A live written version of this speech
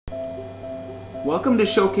Welcome to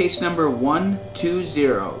showcase number 120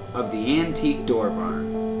 of the Antique Door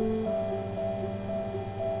Barn.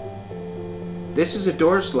 This is a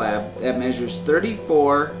door slab that measures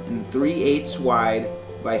 34 3/8 wide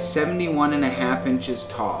by 71.5 inches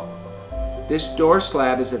tall. This door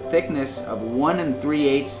slab is a thickness of 1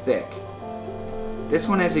 3/8 thick. This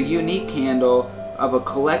one has a unique handle of a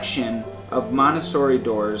collection of Montessori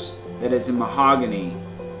doors that is in mahogany.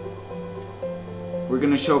 We're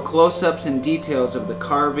going to show close-ups and details of the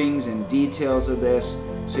carvings and details of this,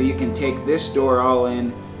 so you can take this door all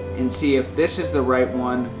in and see if this is the right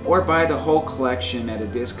one, or buy the whole collection at a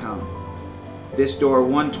discount. This door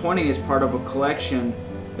 120 is part of a collection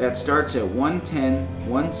that starts at 110,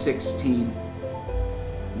 116,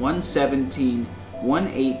 117,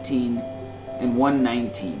 118, and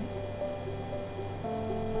 119.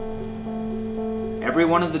 Every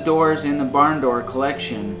one of the doors in the barn door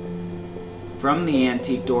collection from the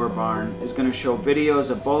Antique Door Barn is going to show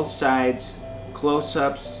videos of both sides,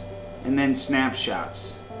 close-ups, and then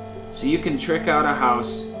snapshots. So you can trick out a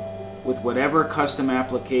house with whatever custom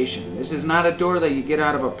application. This is not a door that you get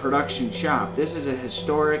out of a production shop. This is a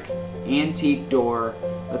historic antique door.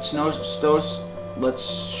 Let's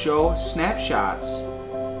show snapshots.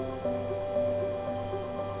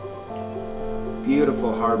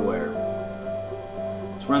 Beautiful hardware.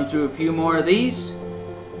 Let's run through a few more of these,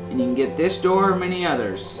 and you can get this door or many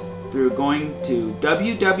others through going to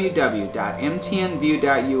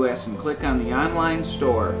www.mtnview.us and click on the online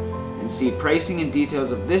store and see pricing and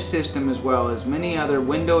details of this system, as well as many other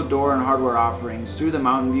window, door, and hardware offerings through the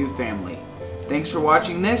Mountain View family. Thanks for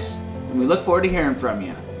watching this, and we look forward to hearing from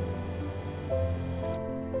you.